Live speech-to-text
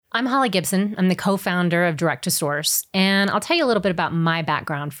I'm Holly Gibson. I'm the co-founder of Direct to Source, and I'll tell you a little bit about my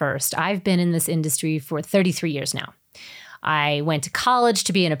background first. I've been in this industry for 33 years now. I went to college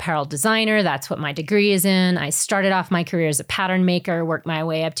to be an apparel designer. That's what my degree is in. I started off my career as a pattern maker, worked my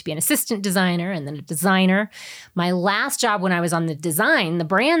way up to be an assistant designer and then a designer. My last job when I was on the design, the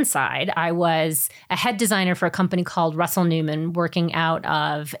brand side, I was a head designer for a company called Russell Newman working out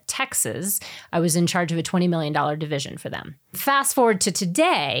of Texas. I was in charge of a $20 million division for them. Fast forward to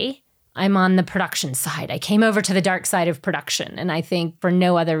today, I'm on the production side. I came over to the dark side of production, and I think for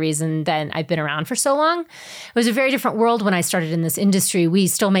no other reason than I've been around for so long. It was a very different world when I started in this industry. We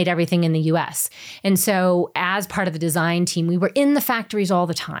still made everything in the US. And so as part of the design team, we were in the factories all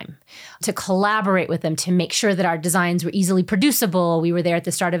the time to collaborate with them, to make sure that our designs were easily producible. We were there at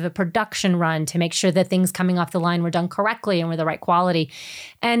the start of a production run to make sure that things coming off the line were done correctly and were the right quality.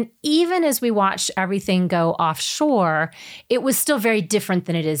 And even as we watched everything go offshore, it was still very different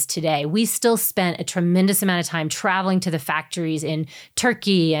than it is today. We still spent a tremendous amount of time traveling to the factories in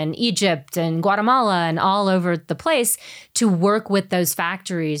Turkey and Egypt and Guatemala and all over the place to work with those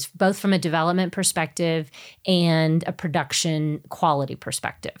factories, both from a development perspective and a production quality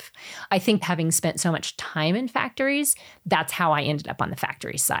perspective. I think having spent so much time in factories, that's how I ended up on the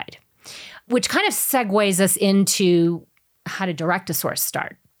factory side, which kind of segues us into how did Direct to Source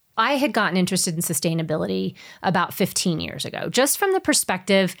start? I had gotten interested in sustainability about 15 years ago, just from the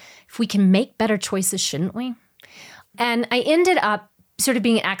perspective, if we can make better choices, shouldn't we? And I ended up sort of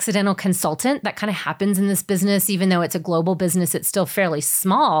being an accidental consultant. That kind of happens in this business. Even though it's a global business, it's still fairly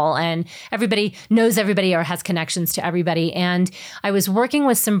small and everybody knows everybody or has connections to everybody. And I was working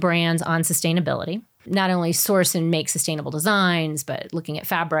with some brands on sustainability, not only source and make sustainable designs, but looking at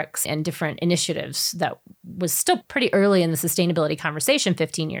fabrics and different initiatives that was still pretty early in the sustainability conversation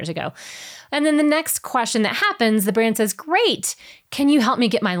 15 years ago. And then the next question that happens, the brand says, great, can you help me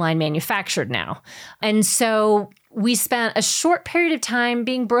get my line manufactured now? And so we spent a short period of time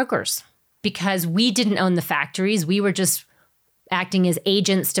being brokers because we didn't own the factories. We were just acting as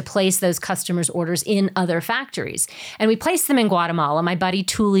agents to place those customers' orders in other factories. And we placed them in Guatemala. My buddy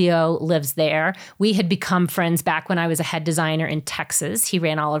Tulio lives there. We had become friends back when I was a head designer in Texas. He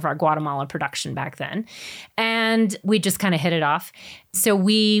ran all of our Guatemala production back then. And we just kind of hit it off. So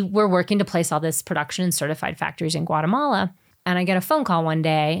we were working to place all this production in certified factories in Guatemala. And I get a phone call one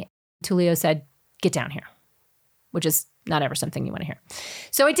day. Tulio said, get down here, which is not ever something you want to hear.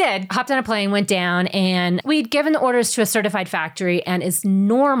 So I did, hopped on a plane, went down, and we'd given the orders to a certified factory. And as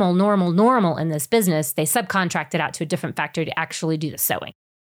normal in this business, they subcontracted out to a different factory to actually do the sewing.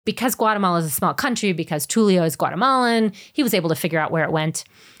 Because Guatemala is a small country, because Tulio is Guatemalan, he was able to figure out where it went.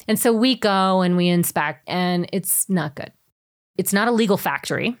 And so we go and we inspect, and it's not good. It's not a legal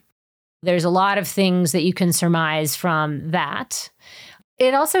factory. There's a lot of things that you can surmise from that.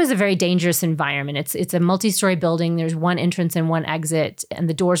 It also is a very dangerous environment. It's a multi-story building. There's one entrance and one exit, and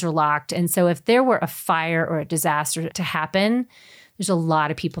the doors are locked. And so if there were a fire or a disaster to happen, there's a lot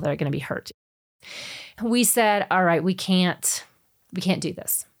of people that are going to be hurt. We said, all right, we can't do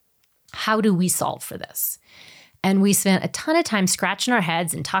this. How do we solve for this? And we spent a ton of time scratching our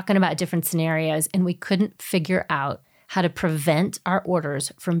heads and talking about different scenarios, and we couldn't figure out how to prevent our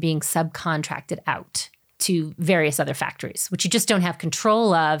orders from being subcontracted out to various other factories, which you just don't have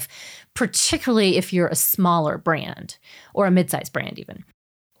control of, particularly if you're a smaller brand or a mid-sized brand even.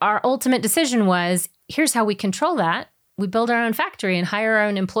 Our ultimate decision was, here's how we control that. We build our own factory and hire our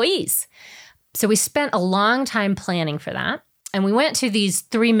own employees. So we spent a long time planning for that. And we went to these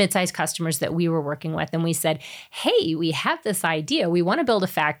 3 mid-sized customers that we were working with, and we said, hey, we have this idea. We want to build a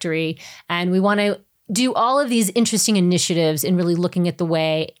factory, and we want to do all of these interesting initiatives in really looking at the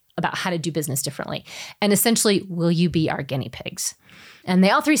way about how to do business differently. And essentially, will you be our guinea pigs? And they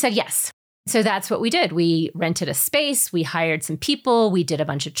all 3 said yes. So that's what we did. We rented a space, we hired some people, we did a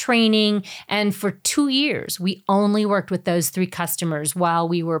bunch of training. And for 2 years, we only worked with those 3 customers while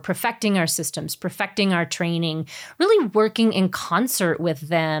we were perfecting our systems, perfecting our training, really working in concert with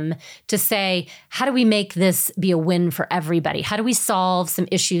them to say, how do we make this be a win for everybody? How do we solve some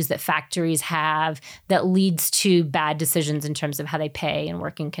issues that factories have that leads to bad decisions in terms of how they pay and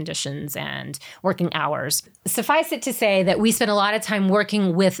working conditions and working hours? Suffice it to say that we spent a lot of time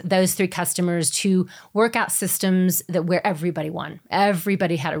working with those 3 customers to work out systems that where everybody won.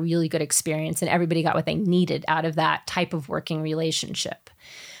 Everybody had a really good experience and everybody got what they needed out of that type of working relationship.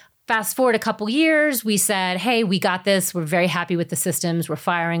 Fast forward a couple years, we said, hey, we got this. We're very happy with the systems. We're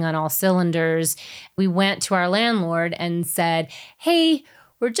firing on all cylinders. We went to our landlord and said, hey,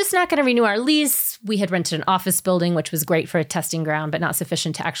 we're just not going to renew our lease. We had rented an office building, which was great for a testing ground, but not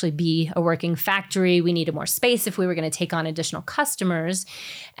sufficient to actually be a working factory. We needed more space if we were going to take on additional customers.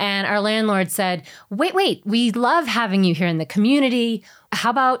 And our landlord said, wait, we love having you here in the community. How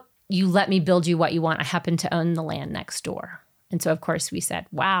about you let me build you what you want? I happen to own the land next door. And so, of course, we said,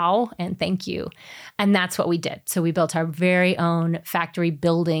 wow, and thank you. And that's what we did. So we built our very own factory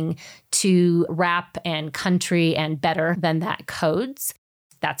building to rap and country and better than that codes.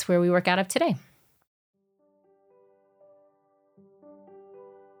 That's where we work out of today.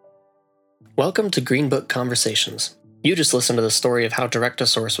 Welcome to Green Book Conversations. You just listened to the story of how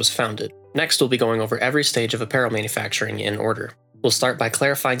Direct2Source was founded. Next, we'll be going over every stage of apparel manufacturing in order. We'll start by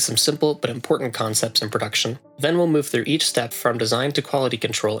clarifying some simple but important concepts in production. Then we'll move through each step from design to quality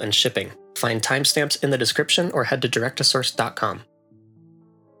control and shipping. Find timestamps in the description or head to direct2source.com.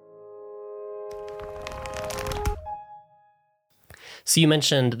 So you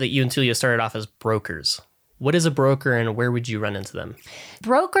mentioned that you and Tulia started off as brokers. What is a broker and where would you run into them?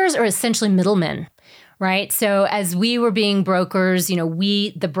 Brokers are essentially middlemen, right? So as we were being brokers,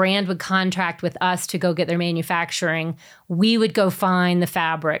 the brand would contract with us to go get their manufacturing. We would go find the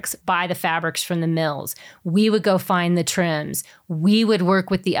fabrics, buy the fabrics from the mills. We would go find the trims. We would work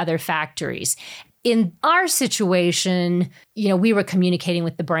with the other factories. In our situation, we were communicating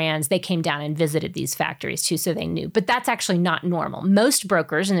with the brands. They came down and visited these factories too, so they knew. But that's actually not normal. Most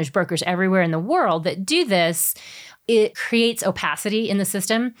brokers, and there's brokers everywhere in the world that do this, it creates opacity in the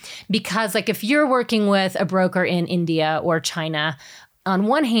system. Because if you're working with a broker in India or China, on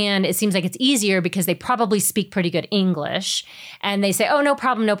one hand, it seems like it's easier because they probably speak pretty good English. And they say, oh, no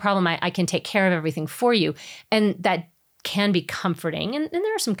problem. I can take care of everything for you. And that can be comforting. And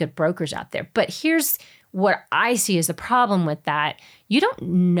there are some good brokers out there. But here's what I see as a problem with that. You don't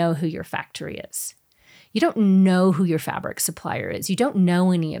know who your factory is. You don't know who your fabric supplier is. You don't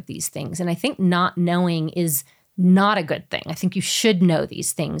know any of these things. And I think not knowing is not a good thing. I think you should know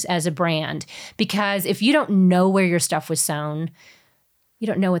these things as a brand, because if you don't know where your stuff was sewn, you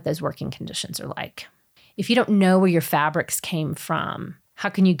don't know what those working conditions are like. If you don't know where your fabrics came from, how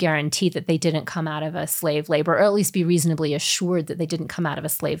can you guarantee that they didn't come out of a slave labor, or at least be reasonably assured that they didn't come out of a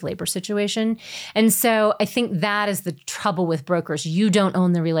slave labor situation? And so I think that is the trouble with brokers. You don't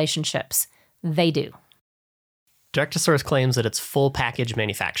own the relationships. They do. Direct2Source claims that it's full package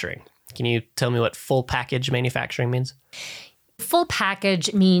manufacturing. Can you tell me what full package manufacturing means? Full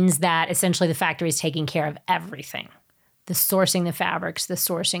package means that essentially the factory is taking care of everything. The sourcing the fabrics, the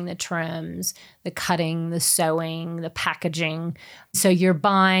sourcing the trims, the cutting, the sewing, the packaging. So you're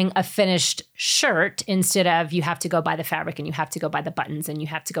buying a finished shirt instead of you have to go buy the fabric and you have to go buy the buttons and you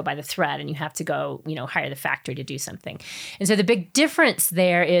have to go buy the thread and you have to go, hire the factory to do something. And so the big difference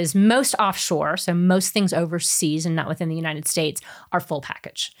there is most offshore, so most things overseas and not within the United States, are full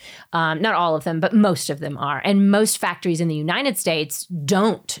package. Not all of them, but most of them are. And most factories in the United States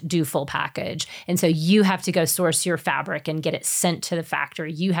don't do full package. And so you have to go source your fabric and get it sent to the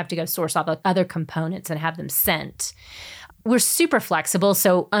factory. You have to go source all the other components and have them sent. We're super flexible.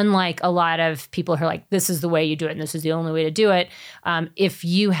 So unlike a lot of people who are like, this is the way you do it and this is the only way to do it, if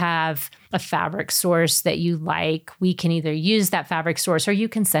you have a fabric source that you like, we can either use that fabric source or you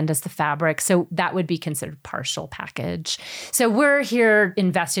can send us the fabric. So that would be considered partial package. So we're here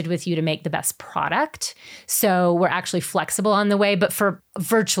invested with you to make the best product. So we're actually flexible on the way. But for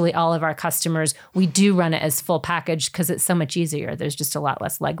virtually all of our customers, we do run it as full package because it's so much easier. There's just a lot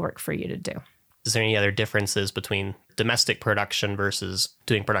less legwork for you to do. Is there any other differences between domestic production versus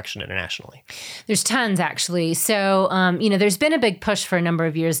doing production internationally? There's tons, actually. So, there's been a big push for a number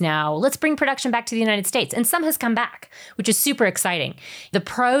of years now. Let's bring production back to the United States. And some has come back, which is super exciting. The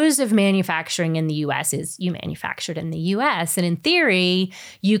pros of manufacturing in the U.S. is you manufactured in the U.S. And in theory,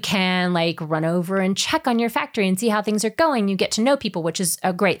 you can run over and check on your factory and see how things are going. You get to know people, which is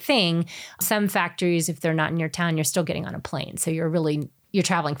a great thing. Some factories, if they're not in your town, you're still getting on a plane. So you're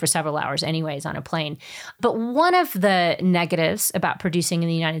traveling for several hours anyways on a plane. But one of the negatives about producing in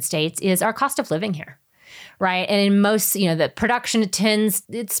the United States is our cost of living here, right? And in most, the production,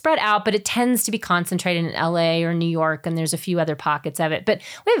 it's spread out, but it tends to be concentrated in LA or New York, and there's a few other pockets of it. But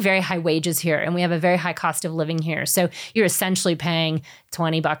we have very high wages here, and we have a very high cost of living here. So you're essentially paying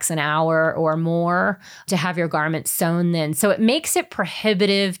 $20 an hour or more to have your garments sewn then. So it makes it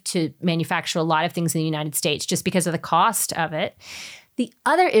prohibitive to manufacture a lot of things in the United States just because of the cost of it. The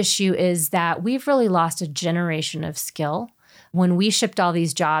other issue is that we've really lost a generation of skill. When we shipped all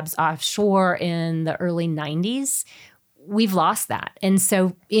these jobs offshore in the early 90s, we've lost that. And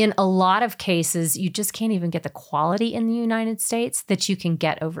so in a lot of cases, you just can't even get the quality in the United States that you can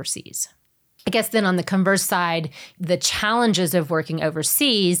get overseas. I guess then on the converse side, the challenges of working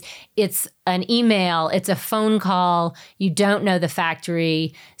overseas, it's an email, it's a phone call, you don't know the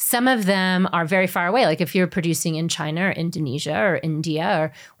factory. Some of them are very far away. Like if you're producing in China or Indonesia or India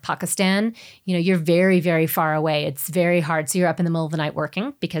or Pakistan, you're very, very far away. It's very hard. So you're up in the middle of the night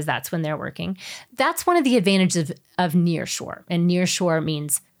working because that's when they're working. That's one of the advantages of nearshore. And nearshore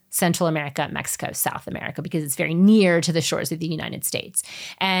means Central America, Mexico, South America, because it's very near to the shores of the United States.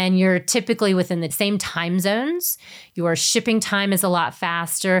 And you're typically within the same time zones. Your shipping time is a lot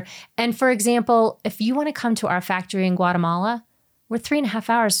faster. And for example, if you want to come to our factory in Guatemala, we're 3.5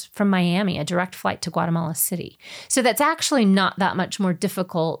 hours from Miami, a direct flight to Guatemala City. So that's actually not that much more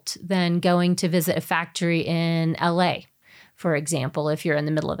difficult than going to visit a factory in LA, for example, if you're in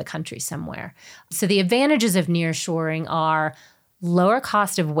the middle of the country somewhere. So the advantages of nearshoring are lower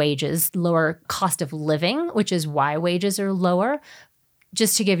cost of wages, lower cost of living, which is why wages are lower.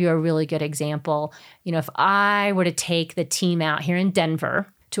 Just to give you a really good example, if I were to take the team out here in Denver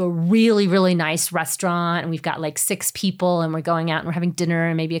to a really, really nice restaurant, and we've got like 6 people and we're going out and we're having dinner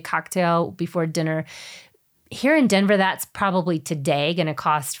and maybe a cocktail before dinner. Here in Denver, that's probably today going to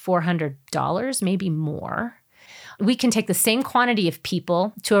cost $400, maybe more. We can take the same quantity of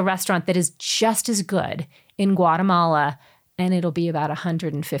people to a restaurant that is just as good in Guatemala, and it'll be about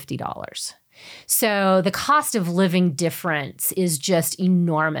 $150. So the cost of living difference is just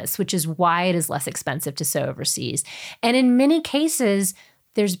enormous, which is why it is less expensive to sew overseas. And in many cases,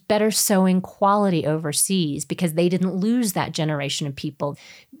 there's better sewing quality overseas because they didn't lose that generation of people.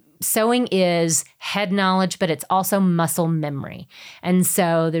 Sewing is head knowledge, but it's also muscle memory. And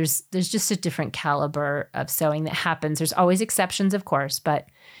so there's just a different caliber of sewing that happens. There's always exceptions, of course, but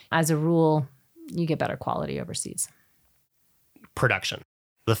as a rule, you get better quality overseas. Production.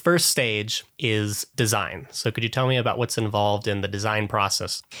 The first stage is design. So could you tell me about what's involved in the design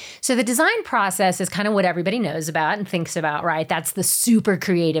process? So the design process is kind of what everybody knows about and thinks about, right? That's the super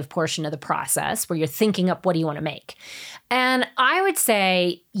creative portion of the process where you're thinking up what do you want to make. And I would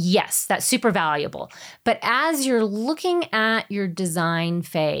say, yes, that's super valuable. But as you're looking at your design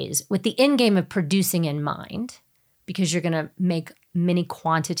phase with the end game of producing in mind, because you're going to make many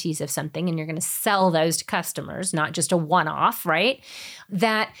quantities of something and you're going to sell those to customers, not just a one-off, right?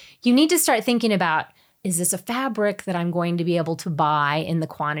 That you need to start thinking about, is this a fabric that I'm going to be able to buy in the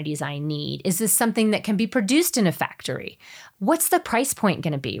quantities I need? Is this something that can be produced in a factory? What's the price point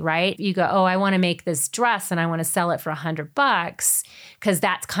going to be, right? You go, I want to make this dress and I want to sell it for $100 because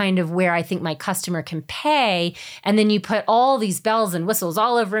that's kind of where I think my customer can pay. And then you put all these bells and whistles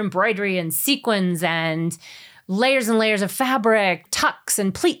all over embroidery and sequins and layers of fabric, tucks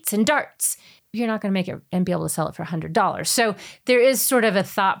and pleats and darts. You're not going to make it and be able to sell it for $100. So there is sort of a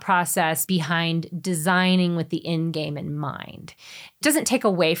thought process behind designing with the end game in mind. It doesn't take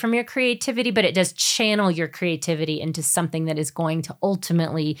away from your creativity, but it does channel your creativity into something that is going to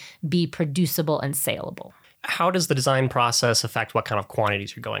ultimately be producible and saleable. How does the design process affect what kind of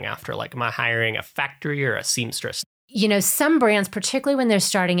quantities you're going after? Like, am I hiring a factory or a seamstress? Some brands, particularly when they're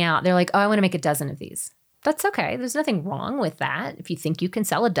starting out, they're like, I want to make a dozen of these. That's okay. There's nothing wrong with that. If you think you can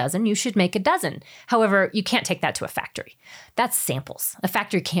sell a dozen, you should make a dozen. However, you can't take that to a factory. That's samples. A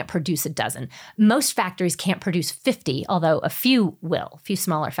factory can't produce a dozen. Most factories can't produce 50, although a few will. A few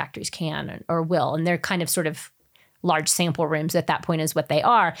smaller factories can or will, and they're kind of sort of large sample rooms at that point is what they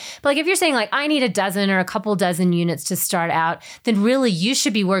are. But like if you're saying like, I need a dozen or a couple dozen units to start out, then really you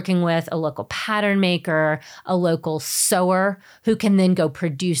should be working with a local pattern maker, a local sewer who can then go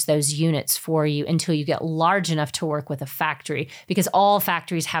produce those units for you until you get large enough to work with a factory, because all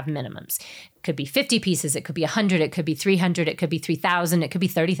factories have minimums. It could be 50 pieces, it could be 100, it could be 300, it could be 3,000, it could be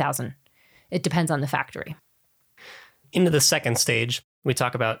 30,000. It depends on the factory. Into the second stage, we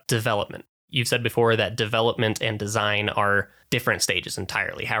talk about development. You've said before that development and design are different stages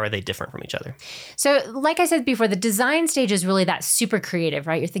entirely. How are they different from each other? So like I said before, the design stage is really that super creative,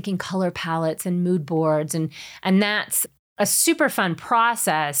 right? You're thinking color palettes and mood boards, and that's a super fun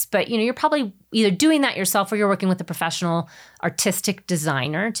process. But you're probably either doing that yourself or you're working with a professional artistic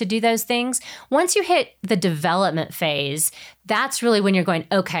designer to do those things. Once you hit the development phase, that's really when you're going,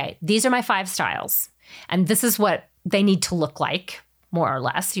 okay, these are my 5 styles, and this is what they need to look like, more or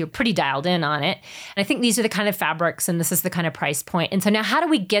less. You're pretty dialed in on it. And I think these are the kind of fabrics and this is the kind of price point. And so now how do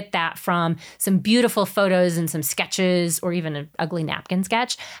we get that from some beautiful photos and some sketches or even an ugly napkin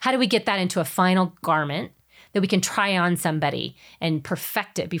sketch? How do we get that into a final garment that we can try on somebody and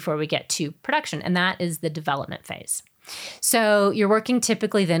perfect it before we get to production? And that is the development phase. So you're working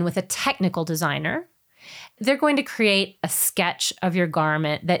typically then with a technical designer. They're going to create a sketch of your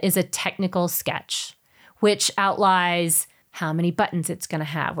garment that is a technical sketch, which outlines how many buttons it's going to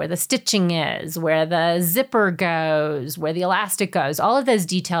have, where the stitching is, where the zipper goes, where the elastic goes, all of those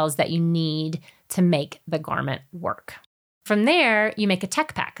details that you need to make the garment work. From there, you make a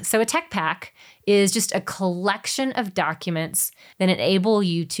tech pack. So a tech pack is just a collection of documents that enable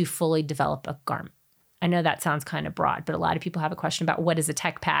you to fully develop a garment. I know that sounds kind of broad, but a lot of people have a question about what is a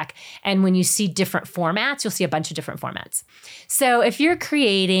tech pack. And when you see different formats, you'll see a bunch of different formats. So if you're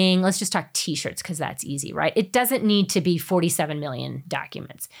creating, let's just talk t-shirts because that's easy, right? It doesn't need to be 47 million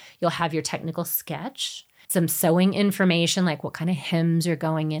documents. You'll have your technical sketch, some sewing information, like what kind of hems are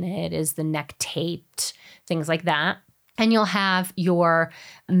going in it, is the neck taped, things like that. And you'll have your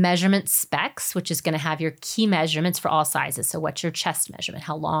measurement specs, which is going to have your key measurements for all sizes. So what's your chest measurement?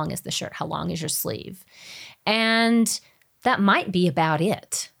 How long is the shirt? How long is your sleeve? And that might be about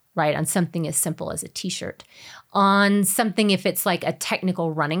it, right? On something as simple as a t-shirt. On something, if it's like a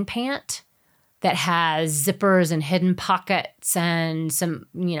technical running pant that has zippers and hidden pockets and some,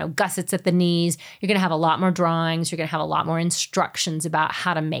 gussets at the knees, you're going to have a lot more drawings. You're going to have a lot more instructions about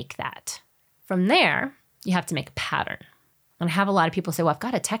how to make that. From there, you have to make a pattern. And I have a lot of people say, well, I've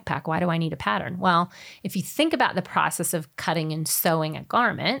got a tech pack. Why do I need a pattern? Well, if you think about the process of cutting and sewing a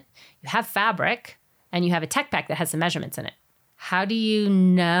garment, you have fabric and you have a tech pack that has some measurements in it. How do you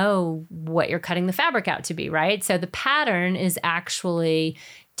know what you're cutting the fabric out to be, right? So the pattern is actually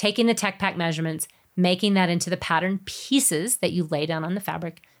taking the tech pack measurements, making that into the pattern pieces that you lay down on the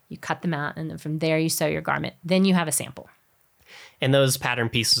fabric, you cut them out, and then from there you sew your garment. Then you have a sample. And those pattern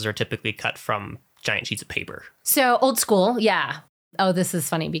pieces are typically cut from giant sheets of paper. So old school, yeah. Oh, this is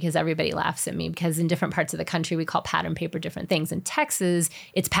funny because everybody laughs at me because in different parts of the country, we call pattern paper different things. In Texas,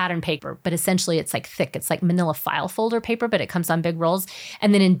 it's pattern paper, but essentially it's like thick. It's like manila file folder paper, but it comes on big rolls.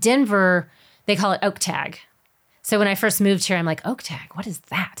 And then in Denver, they call it oak tag. So when I first moved here, I'm like, oak tag, what is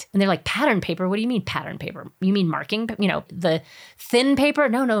that? And they're like, pattern paper? What do you mean pattern paper? You mean marking? The thin paper?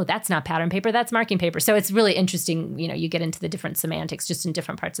 No, that's not pattern paper. That's marking paper. So it's really interesting. You get into the different semantics just in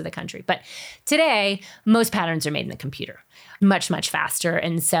different parts of the country. But today, most patterns are made in the computer, much, much faster.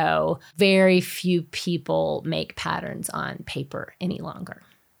 And so very few people make patterns on paper any longer.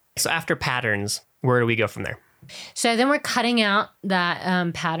 So after patterns, where do we go from there? So then we're cutting out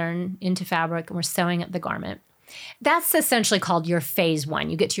that pattern into fabric and we're sewing up the garment. That's essentially called your phase one.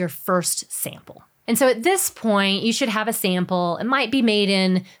 You get to your first sample. And so at this point, you should have a sample. It might be made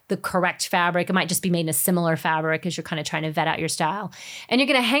in the correct fabric. It might just be made in a similar fabric as you're kind of trying to vet out your style. And you're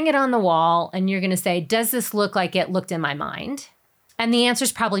going to hang it on the wall and you're going to say, does this look like it looked in my mind? And the answer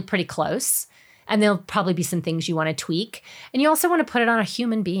is probably pretty close. And there'll probably be some things you want to tweak. And you also want to put it on a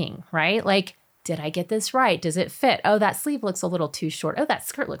human being, right? Like, did I get this right? Does it fit? Oh, that sleeve looks a little too short. Oh, that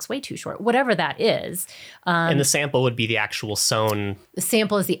skirt looks way too short. Whatever that is. And the sample would be the actual sewn. The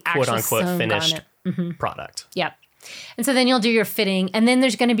sample is the actual quote-unquote sewn finished garment. product. Yep. And so then you'll do your fitting. And then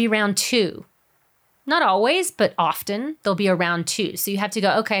there's going to be round two. Not always, but often there'll be a round two. So you have to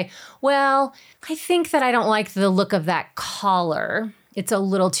go, okay, well, I think that I don't like the look of that collar. It's a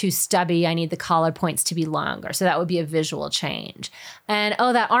little too stubby. I need the collar points to be longer. So that would be a visual change. And,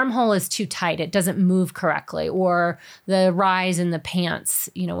 oh, that armhole is too tight. It doesn't move correctly. Or the rise in the pants,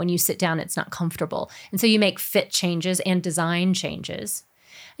 when you sit down, it's not comfortable. And so you make fit changes and design changes.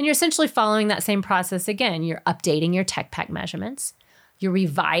 And you're essentially following that same process again. You're updating your tech pack measurements. You're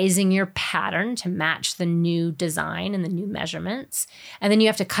revising your pattern to match the new design and the new measurements. And then you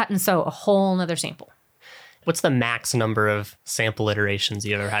have to cut and sew a whole nother sample. What's the max number of sample iterations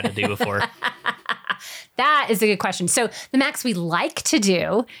you ever had to do before? That is a good question. So the max we like to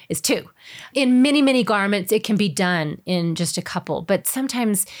do is 2. In many, many garments, it can be done in just a couple. But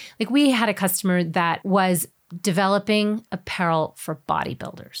sometimes, like we had a customer that was developing apparel for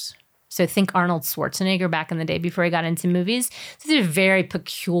bodybuilders. So think Arnold Schwarzenegger back in the day before he got into movies. These are very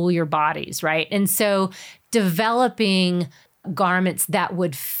peculiar bodies, right? And so developing garments that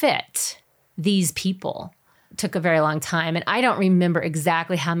would fit these people took a very long time. And I don't remember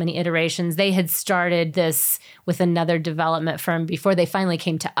exactly how many iterations. They had started this with another development firm before they finally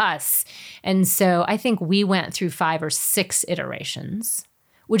came to us. And so I think we went through 5 or 6 iterations,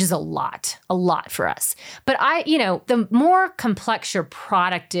 which is a lot for us. But the more complex your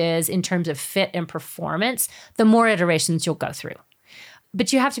product is in terms of fit and performance, the more iterations you'll go through.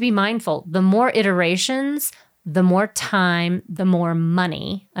 But you have to be mindful. The more iterations, the more time, the more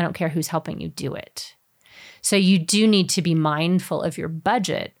money. I don't care who's helping you do it. So you do need to be mindful of your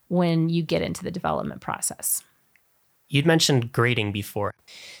budget when you get into the development process. You'd mentioned grading before.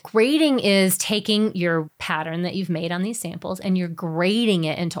 Grading is taking your pattern that you've made on these samples and you're grading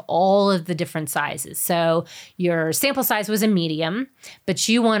it into all of the different sizes. So your sample size was a medium, but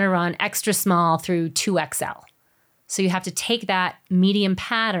you want to run extra small through 2XL. So you have to take that medium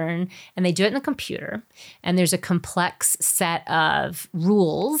pattern, and they do it in the computer. And there's a complex set of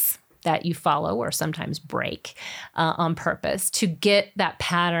rules that you follow or sometimes break on purpose to get that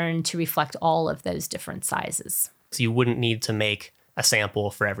pattern to reflect all of those different sizes. So you wouldn't need to make a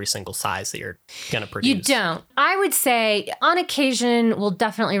sample for every single size that you're going to produce. You don't. I would say on occasion, we'll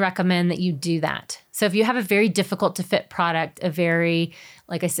definitely recommend that you do that. So if you have a very difficult to fit product,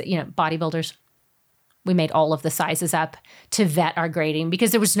 like I said, bodybuilders, we made all of the sizes up to vet our grading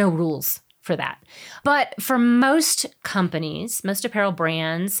because there was no rules for that. But for most companies, most apparel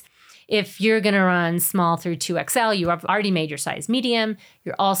brands, if you're going to run small through 2XL, you have already made your size medium.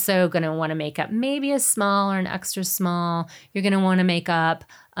 You're also going to want to make up maybe a small or an extra small. You're going to want to make up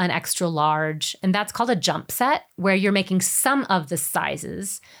an extra large. And that's called a jump set, where you're making some of the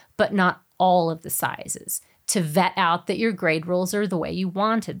sizes, but not all of the sizes, to vet out that your grade rules are the way you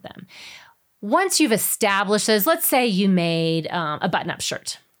wanted them. Once you've established those, let's say you made a button-up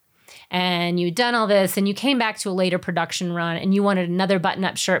shirt. And you'd done all this and you came back to a later production run and you wanted another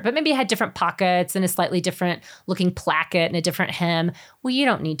button-up shirt, but maybe it had different pockets and a slightly different looking placket and a different hem. Well, you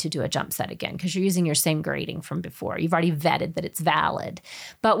don't need to do a jump set again because you're using your same grading from before. You've already vetted that it's valid.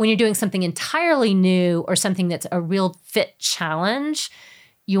 But when you're doing something entirely new or something that's a real fit challenge,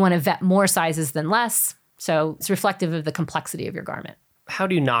 you want to vet more sizes than less. So it's reflective of the complexity of your garment. How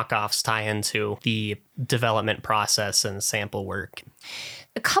do knockoffs tie into the development process and sample work?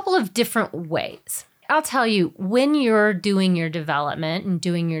 A couple of different ways. I'll tell you, when you're doing your development and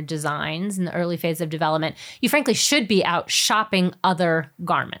doing your designs in the early phase of development, you frankly should be out shopping other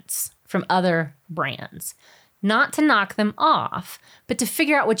garments from other brands. Not to knock them off, but to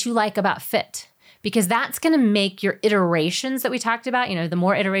figure out what you like about fit. Because that's going to make your iterations that we talked about, the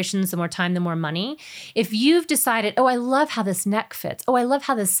more iterations, the more time, the more money. If you've decided, I love how this neck fits. I love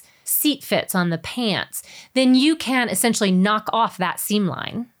how this seat fits on the pants. Then you can essentially knock off that seam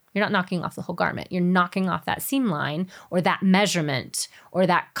line. You're not knocking off the whole garment. You're knocking off that seam line or that measurement or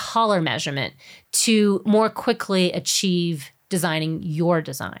that collar measurement to more quickly achieve designing your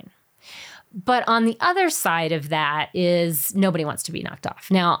design. But on the other side of that is nobody wants to be knocked off.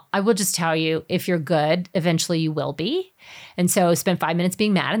 Now, I will just tell you, if you're good, eventually you will be. And so spend 5 minutes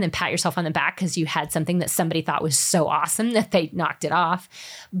being mad and then pat yourself on the back because you had something that somebody thought was so awesome that they knocked it off.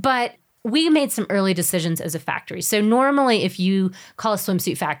 But we made some early decisions as a factory. So normally if you call a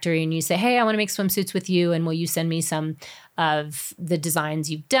swimsuit factory and you say, hey, I want to make swimsuits with you, and will you send me some of the designs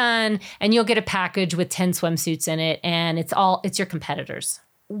you've done? And you'll get a package with 10 swimsuits in it, and it's your competitors.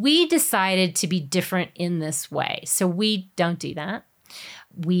 We decided to be different in this way. So we don't do that.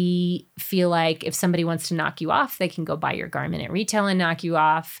 We feel like if somebody wants to knock you off, they can go buy your garment at retail and knock you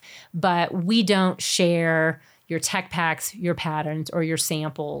off. But we don't share your tech packs, your patterns, or your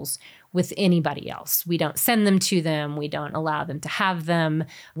samples with anybody else. We don't send them to them. We don't allow them to have them,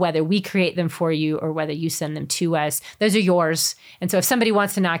 whether we create them for you or whether you send them to us. Those are yours. And so if somebody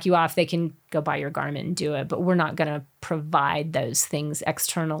wants to knock you off, they can go buy your garment and do it. But we're not going to provide those things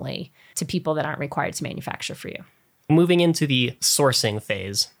externally to people that aren't required to manufacture for you. Moving into the sourcing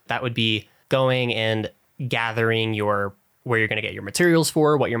phase, that would be going and gathering where you're going to get your materials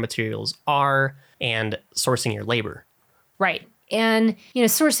for, what your materials are, and sourcing your labor. Right. And,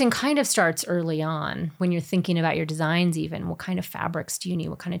 sourcing kind of starts early on when you're thinking about your designs even. What kind of fabrics do you need?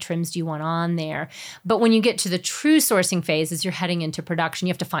 What kind of trims do you want on there? But when you get to the true sourcing phase, as you're heading into production,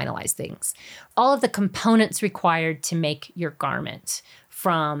 you have to finalize things. All of the components required to make your garment,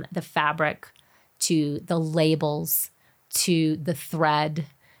 from the fabric to the labels to the thread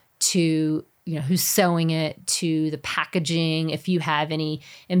to who's sewing it, to the packaging, if you have any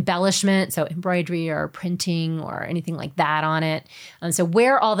embellishment, so embroidery or printing or anything like that on it. And so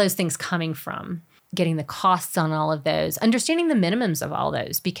where are all those things coming from? Getting the costs on all of those, understanding the minimums of all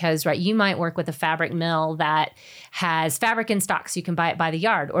those, because you might work with a fabric mill that has fabric in stock, so you can buy it by the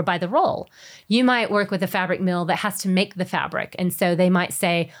yard or by the roll. You might work with a fabric mill that has to make the fabric. And so they might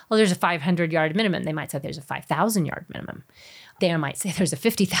say, there's a 500 yard minimum. They might say there's a 5,000 yard minimum. They might say there's a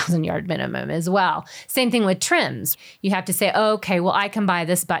 50,000 yard minimum as well. Same thing with trims. You have to say, okay, well, I can buy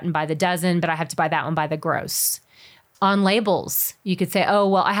this button by the dozen, but I have to buy that one by the gross. On labels, you could say,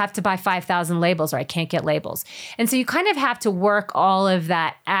 I have to buy 5,000 labels or I can't get labels. And so you kind of have to work all of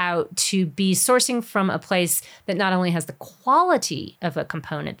that out to be sourcing from a place that not only has the quality of a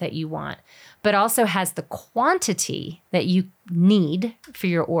component that you want, but also has the quantity that you need for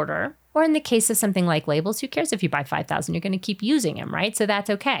your order. Or in the case of something like labels, who cares if you buy 5,000? You're going to keep using them, right? So that's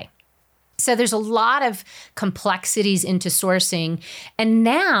okay. So there's a lot of complexities into sourcing. And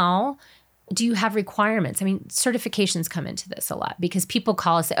now do you have requirements? I mean, certifications come into this a lot because people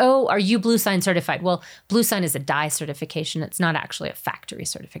call us, oh, are you Blue Sign certified? Well, Blue Sign is a dye certification. It's not actually a factory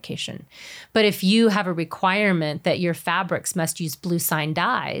certification. But if you have a requirement that your fabrics must use Blue Sign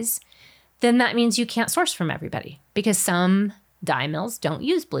dyes, then that means you can't source from everybody because some dye mills don't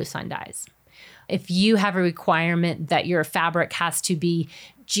use Blue Sign dyes. If you have a requirement that your fabric has to be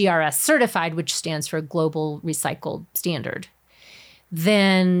GRS certified, which stands for Global Recycled Standard,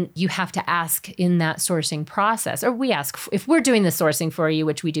 then you have to ask in that sourcing process, or we ask if we're doing the sourcing for you,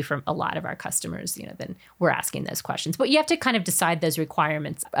 which we do for a lot of our customers, then we're asking those questions. But you have to kind of decide those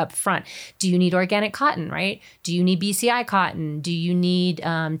requirements up front. Do you need organic cotton, right? Do you need BCI cotton? Do you need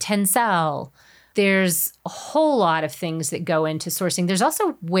Tencel? There's a whole lot of things that go into sourcing. There's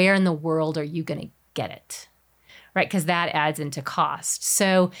also where in the world are you going to get it? Right? Because that adds into cost.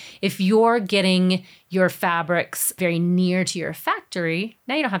 So if you're getting your fabrics very near to your factory,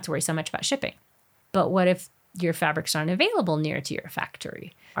 now you don't have to worry so much about shipping. But what if your fabrics aren't available near to your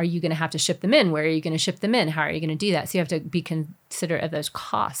factory? Are you going to have to ship them in? Where are you going to ship them in? How are you going to do that? So you have to be considerate of those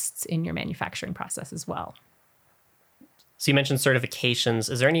costs in your manufacturing process as well. So you mentioned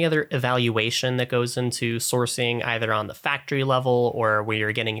certifications. Is there any other evaluation that goes into sourcing either on the factory level or where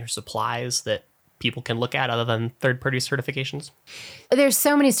you're getting your supplies that people can look at other than third-party certifications? There's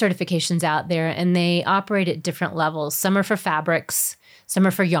so many certifications out there, and they operate at different levels. Some are for fabrics, some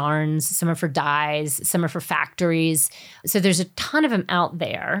are for yarns, some are for dyes, some are for factories. So there's a ton of them out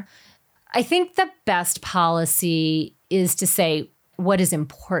there. I think the best policy is to say what is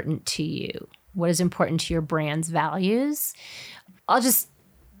important to you, what is important to your brand's values. I'll just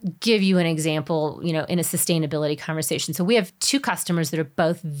give you an example, in a sustainability conversation. So we have two customers that are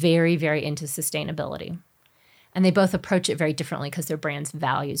both very, very into sustainability. And they both approach it very differently because their brand's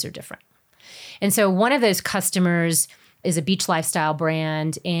values are different. And so one of those customers is a beach lifestyle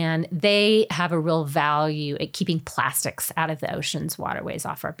brand, and they have a real value at keeping plastics out of the oceans, waterways,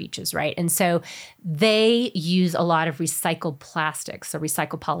 off our beaches, right? And so they use a lot of recycled plastics, so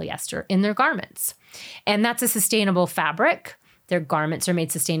recycled polyester, in their garments. And that's a sustainable fabric. Their garments are made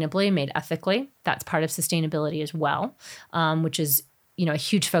sustainably, made ethically. That's part of sustainability as well, which is a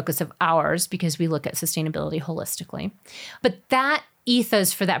huge focus of ours because we look at sustainability holistically. But that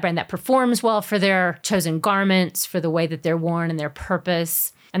ethos for that brand that performs well for their chosen garments, for the way that they're worn and their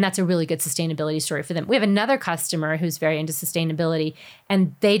purpose, and that's a really good sustainability story for them. We have another customer who's very into sustainability,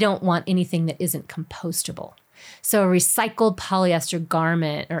 and they don't want anything that isn't compostable. So a recycled polyester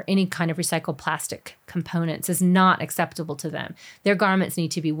garment or any kind of recycled plastic components is not acceptable to them. Their garments need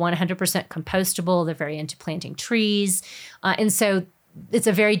to be 100% compostable. They're very into planting trees. And so it's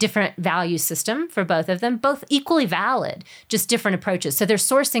a very different value system for both of them, both equally valid, just different approaches. So their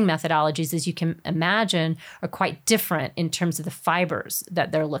sourcing methodologies, as you can imagine, are quite different in terms of the fibers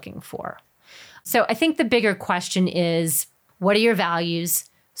that they're looking for. So I think the bigger question is, what are your values?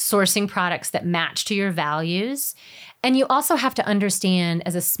 Sourcing products that match to your values. And you also have to understand,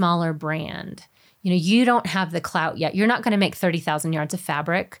 as a smaller brand, you don't have the clout yet. You're not going to make 30,000 yards of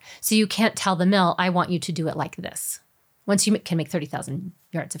fabric. So you can't tell the mill, I want you to do it like this. Once you can make 30,000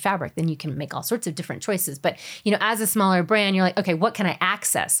 yards of fabric, then you can make all sorts of different choices. But, as a smaller brand, you're like, okay, what can I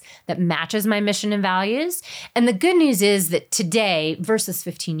access that matches my mission and values? And the good news is that today versus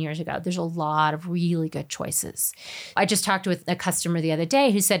 15 years ago, there's a lot of really good choices. I just talked with a customer the other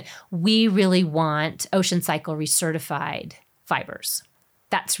day who said, we really want Ocean Cycle recertified fibers.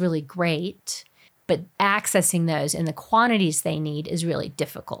 That's really great. But accessing those in the quantities they need is really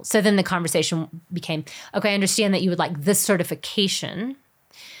difficult. So then the conversation became, okay, I understand that you would like this certification,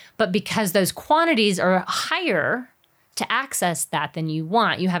 but because those quantities are higher to access that than you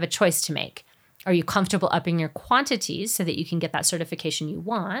want, you have a choice to make. Are you comfortable upping your quantities so that you can get that certification you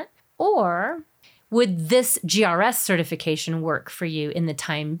want? Or would this GRS certification work for you in the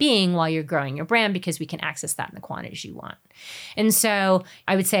time being while you're growing your brand because we can access that in the quantities you want? And so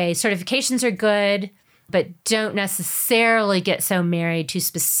I would say certifications are good, but don't necessarily get so married to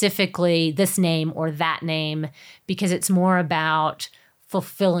specifically this name or that name because it's more about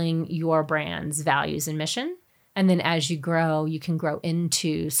fulfilling your brand's values and mission. And then as you grow, you can grow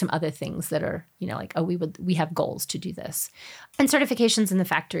into some other things that are, like, oh, we have goals to do this. And certifications in the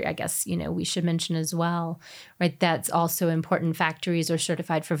factory, I guess, we should mention as well, right? That's also important. Factories are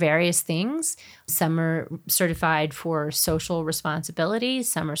certified for various things. Some are certified for social responsibility.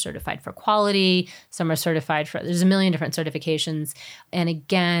 Some are certified for quality. Some are certified there's a million different certifications. And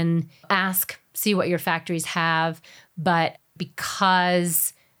again, see what your factories have. But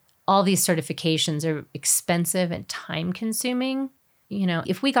because all these certifications are expensive and time consuming,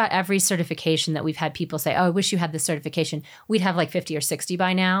 if we got every certification that we've had people say, oh, I wish you had this certification, we'd have like 50 or 60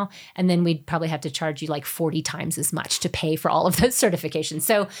 by now. And then we'd probably have to charge you like 40 times as much to pay for all of those certifications.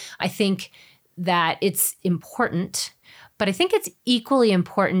 So I think that it's important, but I think it's equally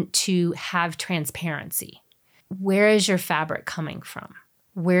important to have transparency. Where is your fabric coming from?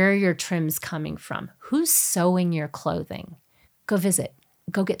 Where are your trims coming from? Who's sewing your clothing? Go visit.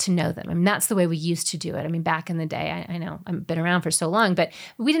 Go get to know them. I mean, that's the way we used to do it. I mean, back in the day, I know I've been around for so long, but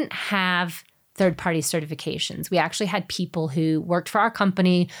we didn't have third-party certifications. We actually had people who worked for our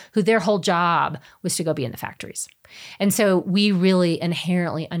company who their whole job was to go be in the factories. And so we really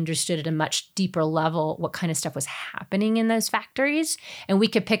inherently understood at a much deeper level what kind of stuff was happening in those factories. And we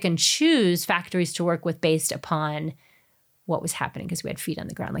could pick and choose factories to work with based upon what was happening because we had feet on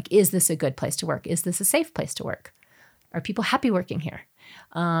the ground. Like, is this a good place to work? Is this a safe place to work? Are people happy working here?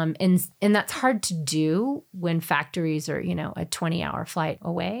 And that's hard to do when factories are, a 20-hour flight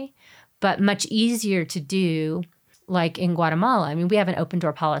away, but much easier to do like in Guatemala. I mean, we have an open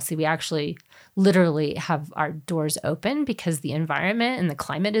door policy. We actually literally have our doors open because the environment and the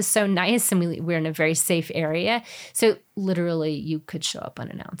climate is so nice and we're in a very safe area. So literally you could show up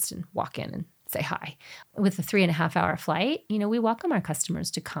unannounced and walk in and say hi. With a 3.5-hour flight, we welcome our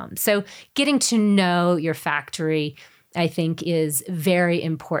customers to come. So getting to know your factory, I think, is very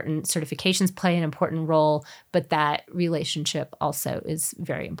important. Certifications play an important role, but that relationship also is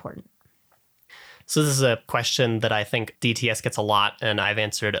very important. So this is a question that I think DTS gets a lot, and I've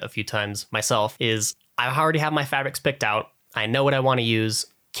answered a few times myself, is I already have my fabrics picked out. I know what I want to use.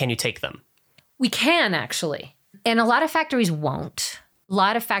 Can you take them? We can, actually. And a lot of factories won't. A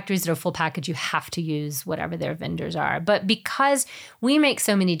lot of factories that are full package, you have to use whatever their vendors are. But because we make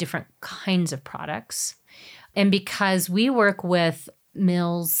so many different kinds of products, and because we work with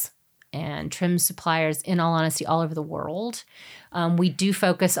mills and trim suppliers, in all honesty, all over the world, we do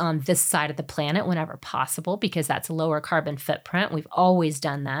focus on this side of the planet whenever possible because that's a lower carbon footprint. We've always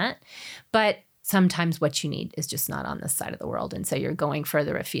done that. But sometimes what you need is just not on this side of the world. And so you're going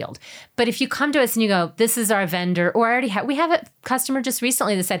further afield. But if you come to us and you go, this is our vendor, or we have a customer just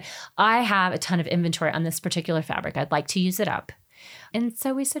recently that said, I have a ton of inventory on this particular fabric. I'd like to use it up. And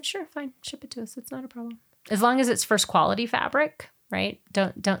so we said, sure, fine, ship it to us. It's not a problem. As long as it's first quality fabric, right?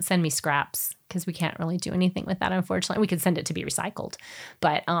 Don't send me scraps because we can't really do anything with that, unfortunately. We could send it to be recycled,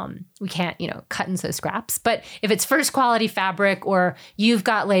 but we can't, cut and sew scraps. But if it's first quality fabric or you've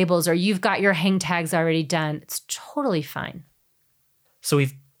got labels or you've got your hang tags already done, it's totally fine. So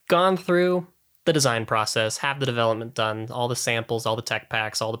we've gone through the design process, have the development done, all the samples, all the tech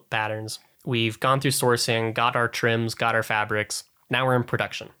packs, all the patterns. We've gone through sourcing, got our trims, got our fabrics. Now we're in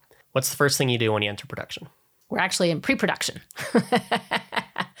production. What's the first thing you do when you enter production? We're actually in pre-production.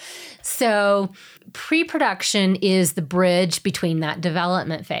 So pre-production is the bridge between that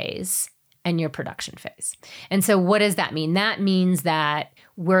development phase and your production phase. And so what does that mean? That means that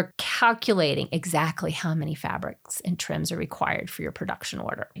we're calculating exactly how many fabrics and trims are required for your production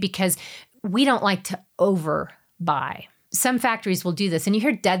order because we don't like to overbuy. Some factories will do this. And you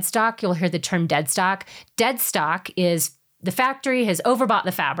hear dead stock, you'll hear the term dead stock. Dead stock is the factory has overbought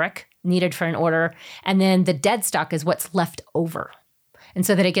the fabric needed for an order, and then the dead stock is what's left over. And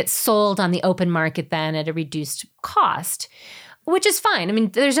so that it gets sold on the open market then at a reduced cost, which is fine. I mean,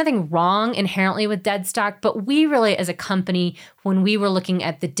 there's nothing wrong inherently with dead stock, but we really, as a company, when we were looking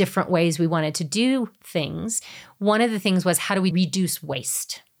at the different ways we wanted to do things, one of the things was how do we reduce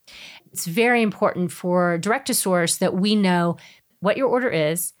waste? It's very important for direct to source that we know what your order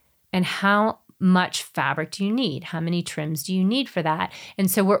is and how much fabric do you need? How many trims do you need for that?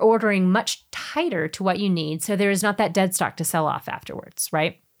 And so we're ordering much tighter to what you need. So there is not that dead stock to sell off afterwards,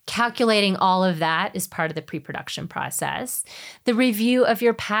 right? Calculating all of that is part of the pre-production process. The review of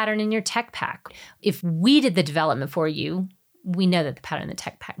your pattern and your tech pack. If we did the development for you, we know that the pattern and the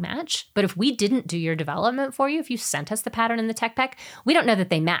tech pack match. But if we didn't do your development for you, if you sent us the pattern and the tech pack, we don't know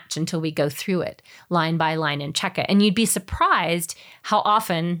that they match until we go through it line by line and check it. And you'd be surprised how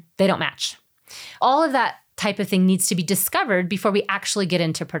often they don't match. All of that type of thing needs to be discovered before we actually get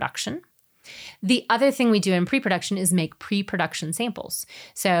into production. The other thing we do in pre-production is make pre-production samples.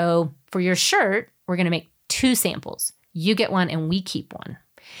 So for your shirt, we're going to make 2 samples. You get one and we keep one.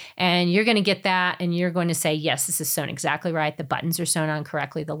 And you're going to get that and you're going to say, yes, this is sewn exactly right. The buttons are sewn on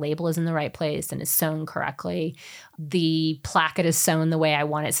correctly. The label is in the right place and is sewn correctly. The placket is sewn the way I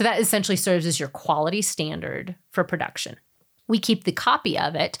want it. So that essentially serves as your quality standard for production. We keep the copy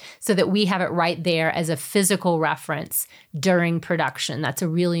of it so that we have it right there as a physical reference during production. That's a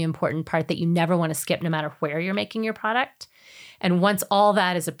really important part that you never want to skip no matter where you're making your product. And once all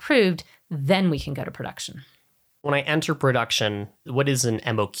that is approved, then we can go to production. When I enter production, what is an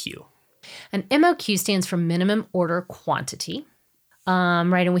MOQ? An MOQ stands for minimum order quantity.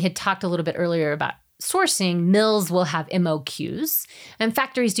 Right. And we had talked a little bit earlier about sourcing. Mills will have MOQs, and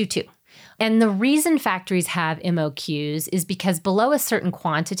factories do too. And the reason factories have MOQs is because below a certain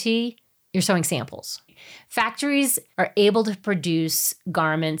quantity, you're sewing samples. Factories are able to produce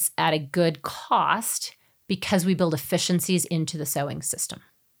garments at a good cost because we build efficiencies into the sewing system.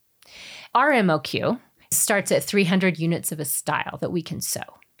 Our MOQ starts at 300 units of a style that we can sew.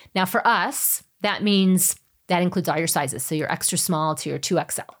 Now for us, that means that includes all your sizes. So your extra small to your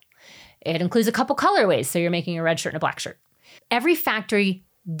 2XL. It includes a couple colorways. So you're making a red shirt and a black shirt. Every factory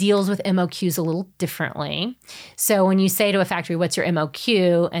deals with MOQs a little differently. So when you say to a factory, what's your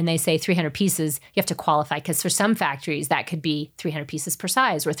MOQ? And they say 300 pieces, you have to qualify because for some factories that could be 300 pieces per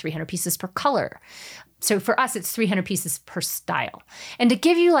size or 300 pieces per color. So for us, it's 300 pieces per style. And to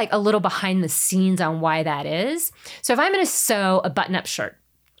give you like a little behind the scenes on why that is. So if I'm going to sew a button-up shirt,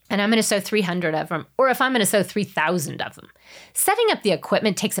 and I'm going to sew 300 of them, or if I'm going to sew 3,000 of them, setting up the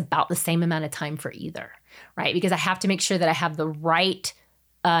equipment takes about the same amount of time for either, right? Because I have to make sure that I have the right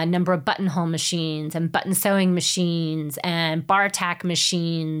number of buttonhole machines and button sewing machines and bar tack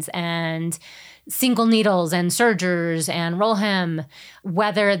machines and single needles and sergers and roll hem,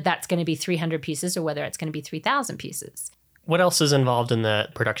 whether that's going to be 300 pieces or whether it's going to be 3,000 pieces. What else is involved in the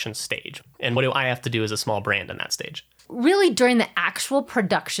production stage? And what do I have to do as a small brand in that stage? Really, during the actual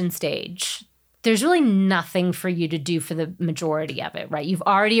production stage, there's really nothing for you to do for the majority of it, right? You've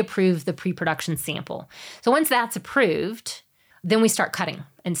already approved the pre-production sample. So once that's approved, then we start cutting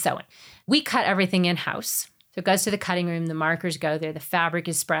and sewing. We cut everything in-house. So it goes to the cutting room, the markers go there, the fabric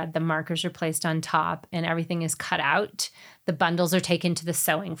is spread, the markers are placed on top, and everything is cut out. The bundles are taken to the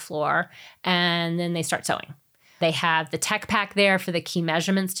sewing floor, and then they start sewing. They have the tech pack there for the key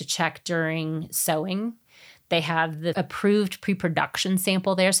measurements to check during sewing. They have the approved pre-production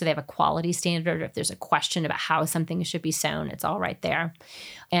sample there, so they have a quality standard. If there's a question about how something should be sewn, it's all right there.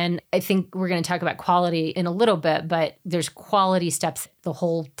 And I think we're going to talk about quality in a little bit, but there's quality steps the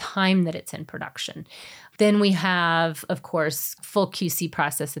whole time that it's in production. Then we have, of course, full QC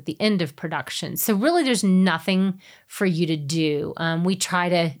process at the end of production. So really there's nothing for you to do. We try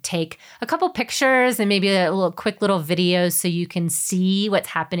to take a couple pictures and maybe a little quick little videos so you can see what's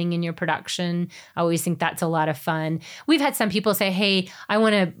happening in your production. I always think that's a lot of fun. We've had some people say, hey, I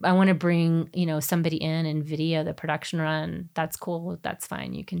want to bring, somebody in and video the production run. That's cool. That's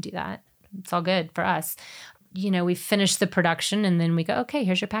fine. You can do that. It's all good for us. We finish the production and then we go, okay,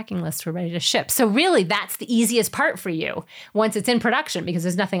 here's your packing list. We're ready to ship. So really that's the easiest part for you once it's in production because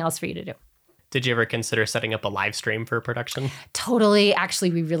there's nothing else for you to do. Did you ever consider setting up a live stream for production? Totally.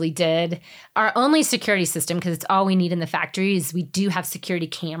 Actually, we really did. Our only security system, because it's all we need in the factory, is we do have security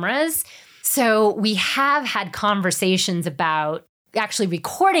cameras. So we have had conversations about actually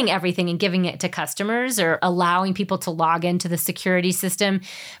recording everything and giving it to customers or allowing people to log into the security system.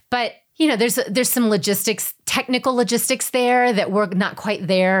 But there's some technical logistics there that we're not quite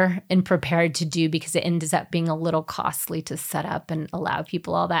there and prepared to do because it ends up being a little costly to set up and allow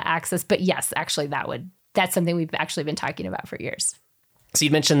people all that access. But yes, actually that's something we've actually been talking about for years. So you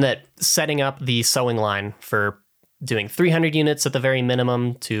mentioned that setting up the sewing line for doing 300 units at the very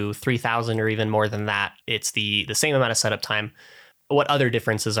minimum to 3,000 or even more than that, it's the same amount of setup time. What other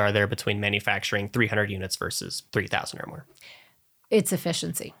differences are there between manufacturing 300 units versus 3,000 or more? It's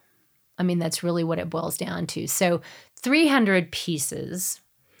efficiency. I mean, that's really what it boils down to. So 300 pieces,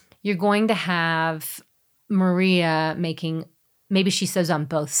 you're going to have Maria maybe she sews on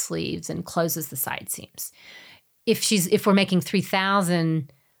both sleeves and closes the side seams. If we're making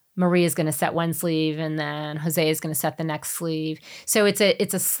 3,000, Maria's going to set one sleeve and then Jose is going to set the next sleeve. So it's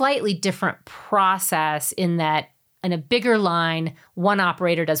a slightly different process in that in a bigger line, one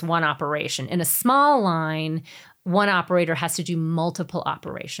operator does one operation. In a small line, one operator has to do multiple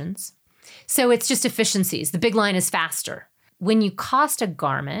operations. So it's just efficiencies. The big line is faster. When you cost a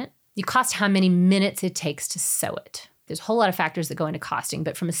garment, you cost how many minutes it takes to sew it. There's a whole lot of factors that go into costing,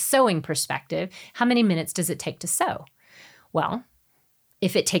 but from a sewing perspective, how many minutes does it take to sew? Well,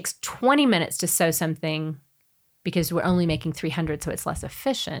 if it takes 20 minutes to sew something because we're only making 300, so it's less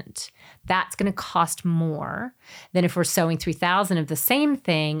efficient, that's going to cost more than if we're sewing 3,000 of the same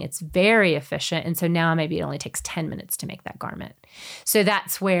thing. It's very efficient. And so now maybe it only takes 10 minutes to make that garment. So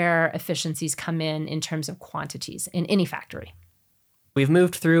that's where efficiencies come in terms of quantities in any factory. We've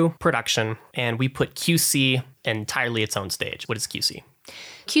moved through production and we put QC entirely its own stage. What is QC?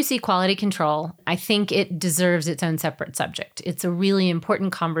 QC, quality control, I think it deserves its own separate subject. It's a really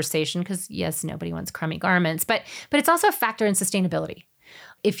important conversation because, yes, nobody wants crummy garments, but it's also a factor in sustainability.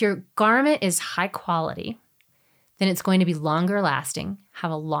 If your garment is high quality, then it's going to be longer lasting,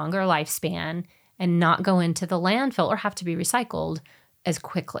 have a longer lifespan, and not go into the landfill or have to be recycled as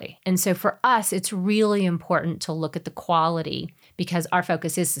quickly. And so for us, it's really important to look at the quality because our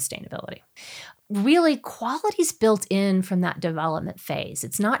focus is sustainability. Really, quality is built in from that development phase.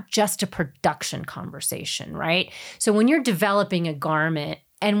 It's not just a production conversation, right? So when you're developing a garment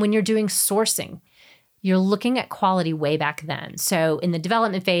and when you're doing sourcing, you're looking at quality way back then. So in the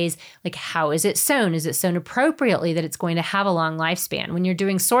development phase, like how is it sewn? Is it sewn appropriately that it's going to have a long lifespan? When you're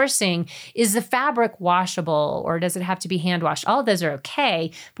doing sourcing, is the fabric washable or does it have to be hand washed? All of those are okay,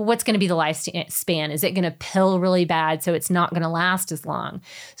 but what's going to be the lifespan? Is it going to pill really bad so it's not going to last as long?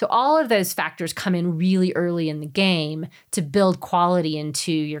 So all of those factors come in really early in the game to build quality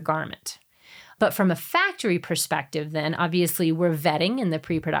into your garment. But from a factory perspective, then obviously we're vetting in the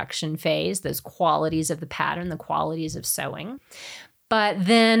pre-production phase, those qualities of the pattern, the qualities of sewing. But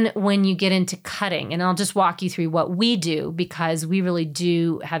then when you get into cutting, and I'll just walk you through what we do because we really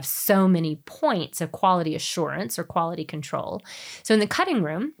do have so many points of quality assurance or quality control. So in the cutting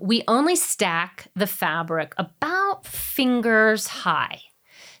room, we only stack the fabric about fingers high.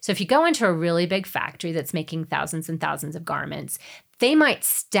 So if you go into a really big factory that's making thousands and thousands of garments, they might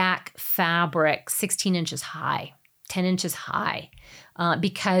stack fabric 16 inches high, 10 inches high,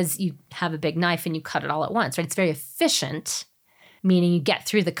 because you have a big knife and you cut it all at once, right? It's very efficient, meaning you get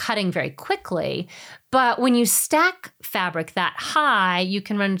through the cutting very quickly. But when you stack fabric that high, you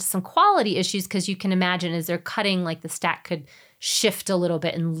can run into some quality issues because you can imagine as they're cutting, like the stack could shift a little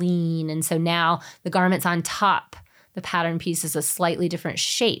bit and lean. And so now the garment's on top. The pattern piece is a slightly different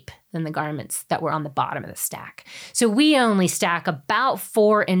shape than the garments that were on the bottom of the stack. So we only stack about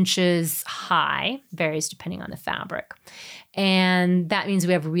 4 inches high, varies depending on the fabric. And that means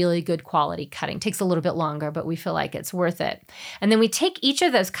we have really good quality cutting. Takes a little bit longer, but we feel like it's worth it. And then we take each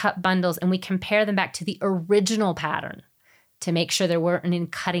of those cut bundles and we compare them back to the original pattern to make sure there weren't any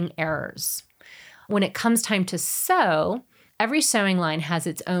cutting errors. When it comes time to sew, every sewing line has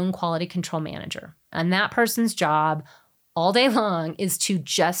its own quality control manager. And that person's job all day long is to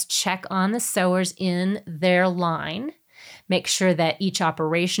just check on the sewers in their line, make sure that each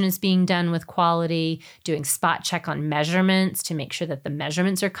operation is being done with quality, doing spot check on measurements to make sure that the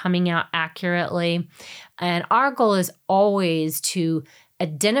measurements are coming out accurately. And our goal is always to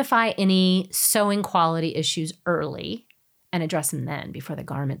identify any sewing quality issues early and address them then before the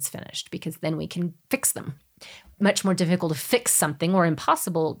garment's finished, because then we can fix them. Much more difficult to fix something or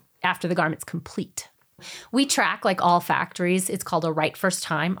impossible after the garment's complete. We track, like all factories, it's called a right first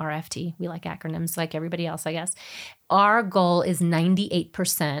time, RFT. We like acronyms like everybody else, I guess. Our goal is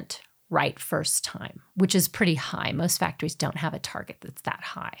 98% right first time, which is pretty high. Most factories don't have a target that's that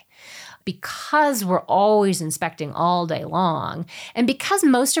high. Because we're always inspecting all day long, and because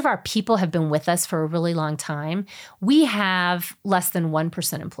most of our people have been with us for a really long time, we have less than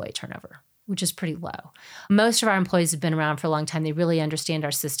 1% employee turnover, which is pretty low. Most of our employees have been around for a long time. They really understand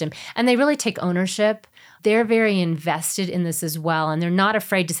our system and they really take ownership. They're very invested in this as well. And they're not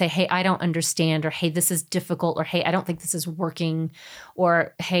afraid to say, hey, I don't understand, or hey, this is difficult, or hey, I don't think this is working,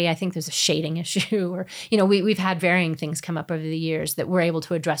 or hey, I think there's a shading issue, or, we've had varying things come up over the years that we're able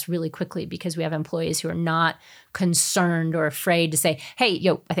to address really quickly because we have employees who are not concerned or afraid to say, hey,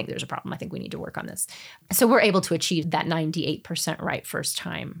 I think there's a problem. I think we need to work on this. So we're able to achieve that 98% right first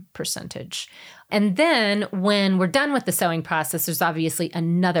time percentage. And then when we're done with the sewing process, there's obviously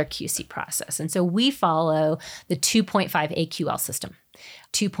another QC process. And so we follow the 2.5 AQL system,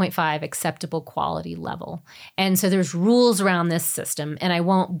 2.5 acceptable quality level. And so there's rules around this system, and I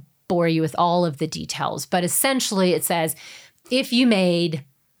won't bore you with all of the details, but essentially it says, if you made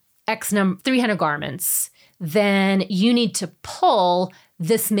X number, 300 garments, then you need to pull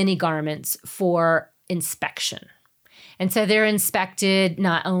this many garments for inspection. And so they're inspected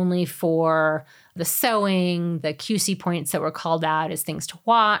not only for the sewing, the QC points that were called out as things to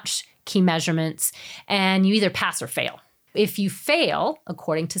watch, key measurements, and you either pass or fail. If you fail,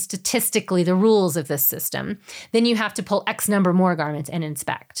 according to statistically the rules of this system, then you have to pull X number more garments and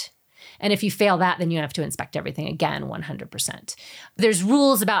inspect. And if you fail that, then you have to inspect everything again, 100%. There's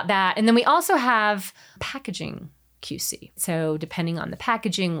rules about that. And then we also have packaging QC. So depending on the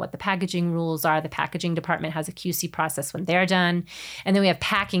packaging, what the packaging rules are, the packaging department has a QC process when they're done. And then we have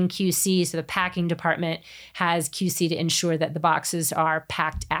packing QC. So the packing department has QC to ensure that the boxes are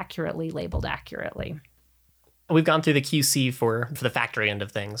packed accurately, labeled accurately. We've gone through the QC for the factory end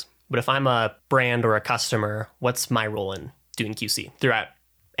of things. But if I'm a brand or a customer, what's my role in doing QC throughout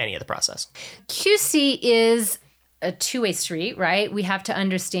any of the process? QC is a two-way street, right? We have to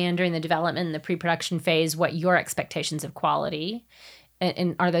understand during the development and the pre-production phase what your expectations of quality,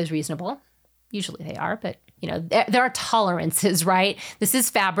 and are those reasonable? Usually they are, but There are tolerances, right? This is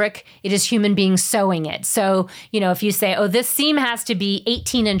fabric. It is human beings sewing it. So, if you say, oh, this seam has to be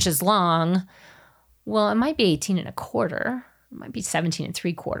 18 inches long, well, it might be 18 and a quarter. It might be 17 and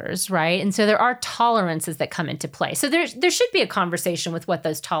 3/4, right? And so there are tolerances that come into play. So there should be a conversation with what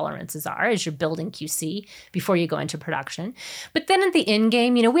those tolerances are as you're building QC before you go into production. But then at the end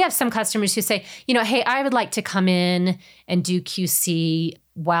game, we have some customers who say, hey, I would like to come in and do QC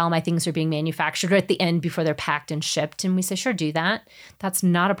while my things are being manufactured or at the end before they're packed and shipped. And we say, sure, do that. That's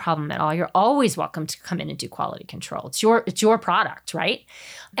not a problem at all. You're always welcome to come in and do quality control. It's your product, right?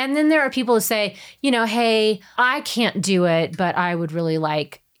 And then there are people who say, hey, I can't do it, but I would really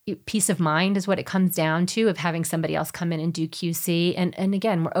like peace of mind is what it comes down to, of having somebody else come in and do QC. And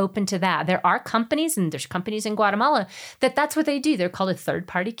again, we're open to that. There are companies, and there's companies in Guatemala that's what they do. They're called a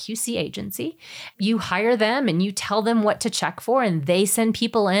third-party QC agency. You hire them and you tell them what to check for, and they send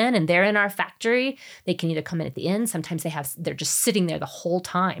people in, and they're in our factory. They can either come in at the end. Sometimes they're just sitting there the whole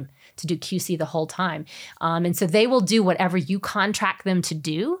time to do QC the whole time. And so they will do whatever you contract them to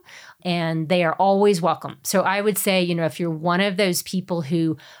do, and they are always welcome. So I would say, if you're one of those people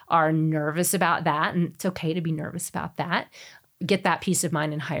who are nervous about that, and it's okay to be nervous about that, get that peace of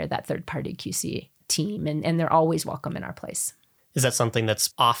mind and hire that third-party QC team, and they're always welcome in our place. Is that something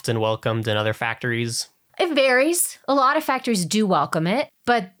that's often welcomed in other factories? It varies. A lot of factories do welcome it,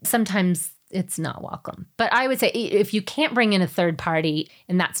 but sometimes it's not welcome. But I would say if you can't bring in a third party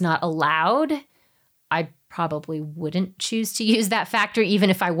and that's not allowed, I probably wouldn't choose to use that factory, even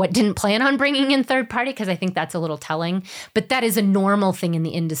if I didn't plan on bringing in third party, because I think that's a little telling. But that is a normal thing in the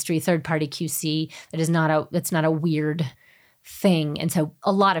industry, third party QC. That's not a weird thing. And so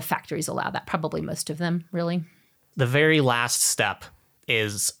a lot of factories allow that, probably most of them, really. The very last step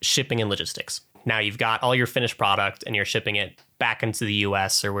is shipping and logistics. Now you've got all your finished product and you're shipping it back into the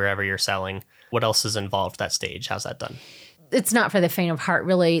US or wherever you're selling. What else is involved at that stage? How's that done? It's not for the faint of heart,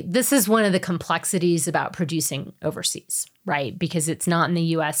 really. This is one of the complexities about producing overseas, right? Because it's not in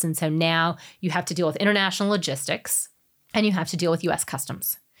the US. And so now you have to deal with international logistics and you have to deal with US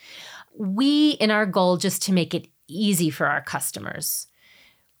customs. We, in our goal just to make it easy for our customers,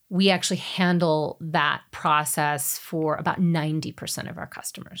 we actually handle that process for about 90% of our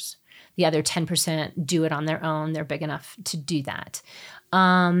customers. The other 10% do it on their own. They're big enough to do that.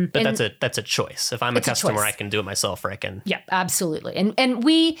 But that's a choice. If I'm a customer, I can do it myself, or I can. Yeah, absolutely. And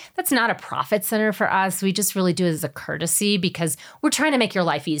that's not a profit center for us. We just really do it as a courtesy because we're trying to make your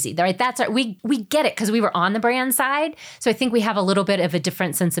life easy, right? We get it because we were on the brand side. So I think we have a little bit of a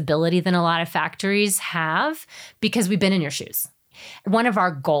different sensibility than a lot of factories have because we've been in your shoes. One of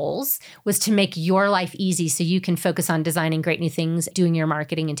our goals was to make your life easy so you can focus on designing great new things, doing your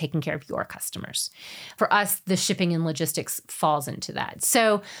marketing, and taking care of your customers. For us, the shipping and logistics falls into that.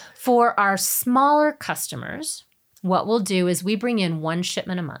 So for our smaller customers, what we'll do is we bring in one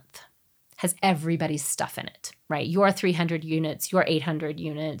shipment a month. Has everybody's stuff in it, right? Your 300 units, your 800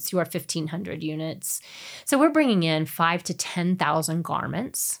 units, your 1,500 units. So we're bringing in 5,000 to 10,000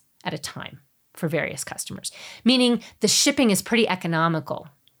 garments at a time for various customers, meaning the shipping is pretty economical.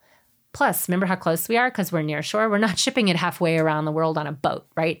 Plus, remember how close we are because we're near shore? We're not shipping it halfway around the world on a boat,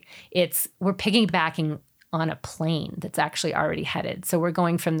 right? We're piggybacking on a plane that's actually already headed. So we're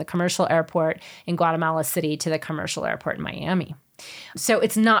going from the commercial airport in Guatemala City to the commercial airport in Miami. So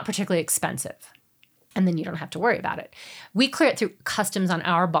it's not particularly expensive. And then you don't have to worry about it. We clear it through customs on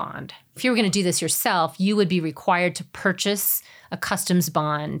our bond. If you were going to do this yourself, you would be required to purchase a customs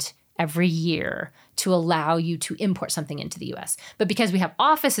bond every year to allow you to import something into the US. But because we have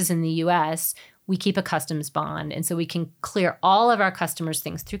offices in the US, we keep a customs bond. And so we can clear all of our customers'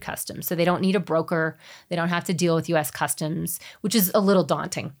 things through customs. So they don't need a broker. They don't have to deal with US customs, which is a little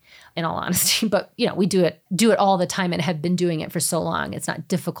daunting in all honesty. But we do it all the time and have been doing it for so long. It's not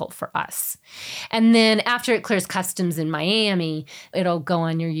difficult for us. And then after it clears customs in Miami, it'll go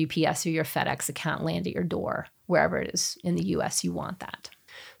on your UPS or your FedEx account, land at your door, wherever it is in the US you want that.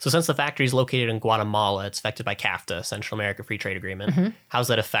 So since the factory is located in Guatemala, it's affected by CAFTA, Central America Free Trade Agreement. Mm-hmm. How does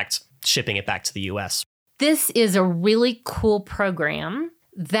that affect shipping it back to the U.S.? This is a really cool program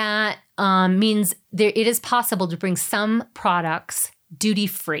that means it is possible to bring some products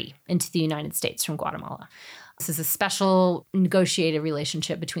duty-free into the United States from Guatemala. This is a special negotiated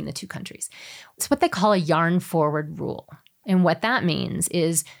relationship between the two countries. It's what they call a yarn forward rule. And what that means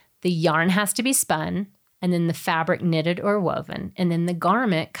is the yarn has to be spun, and then the fabric knitted or woven, and then the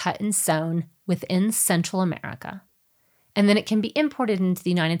garment cut and sewn within Central America. And then it can be imported into the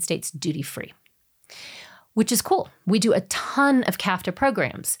United States duty-free, which is cool. We do a ton of CAFTA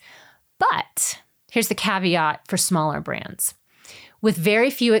programs. But here's the caveat for smaller brands. With very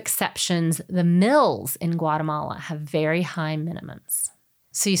few exceptions, the mills in Guatemala have very high minimums.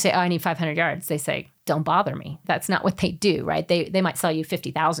 So you say, oh, I need 500 yards. They say, don't bother me. That's not what they do, right? They might sell you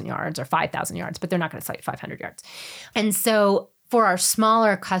 50,000 yards or 5,000 yards, but they're not going to sell you 500 yards. And so for our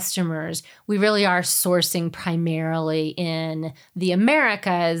smaller customers, we really are sourcing primarily in the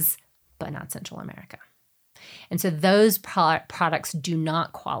Americas, but not Central America. And so those products do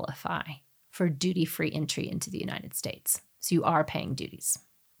not qualify for duty-free entry into the United States. So you are paying duties.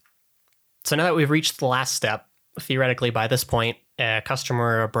 So now that we've reached the last step, theoretically by this point, a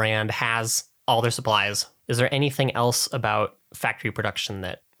customer or a brand has all their supplies. Is there anything else about factory production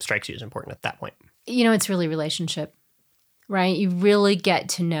that strikes you as important at that point? It's really relationship, right? You really get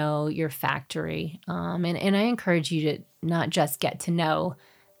to know your factory. And I encourage you to not just get to know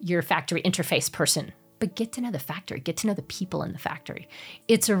your factory interface person, but get to know the factory, get to know the people in the factory.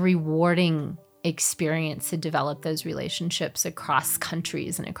 It's a rewarding experience to develop those relationships across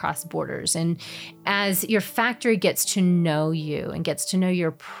countries and across borders. And as your factory gets to know you and gets to know your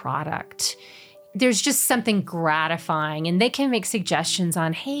product, there's just something gratifying. And they can make suggestions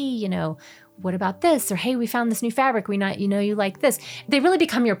on, hey, what about this? Or, hey, we found this new fabric. You like this. They really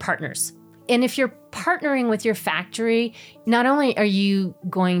become your partners. And if you're partnering with your factory, not only are you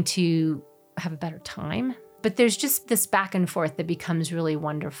going to have a better time, but there's just this back and forth that becomes really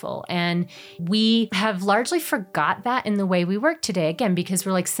wonderful. And we have largely forgot that in the way we work today, again, because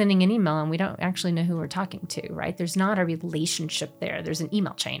we're like sending an email and we don't actually know who we're talking to, right? There's not a relationship there. There's an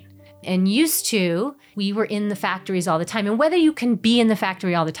email chain. And used to, we were in the factories all the time. And whether you can be in the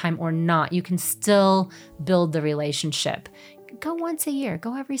factory all the time or not, you can still build the relationship. Go once a year,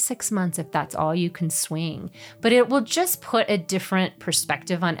 go every 6 months if that's all you can swing. But it will just put a different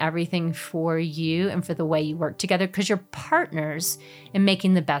perspective on everything for you and for the way you work together, because you're partners in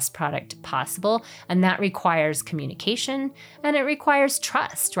making the best product possible. And that requires communication and it requires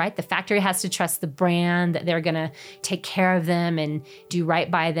trust, right? The factory has to trust the brand that they're going to take care of them and do right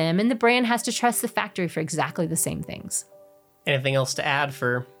by them. And the brand has to trust the factory for exactly the same things. Anything else to add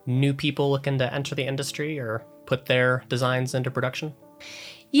for new people looking to enter the industry or put their designs into production?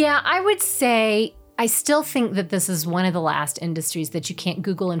 Yeah, I would say I still think that this is one of the last industries that you can't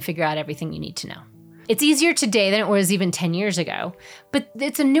Google and figure out everything you need to know. It's easier today than it was even 10 years ago, but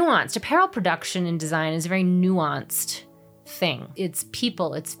it's a nuanced. Apparel production and design is a very nuanced thing. It's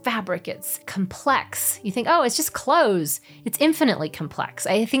people, it's fabric, it's complex. You think, oh, it's just clothes. It's infinitely complex.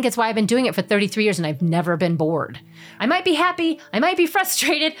 I think it's why I've been doing it for 33 years and I've never been bored. I might be happy, I might be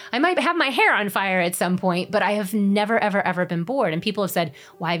frustrated, I might have my hair on fire at some point, but I have never, ever, ever been bored. And people have said,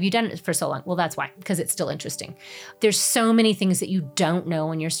 why have you done it for so long? Well, that's why, because it's still interesting. There's so many things that you don't know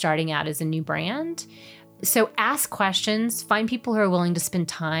when you're starting out as a new brand. So ask questions, find people who are willing to spend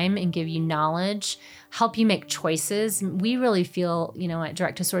time and give you knowledge, help you make choices. We really feel, at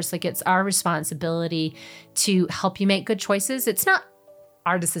Direct to Source, like it's our responsibility to help you make good choices. It's not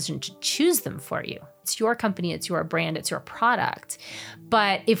our decision to choose them for you. It's your company, it's your brand, it's your product.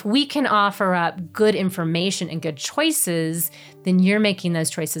 But if we can offer up good information and good choices, then you're making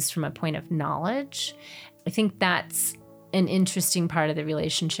those choices from a point of knowledge. I think that's an interesting part of the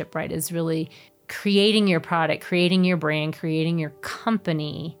relationship, right? Is really creating your product, creating your brand, creating your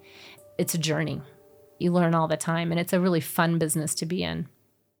company. It's a journey. You learn all the time, and it's a really fun business to be in.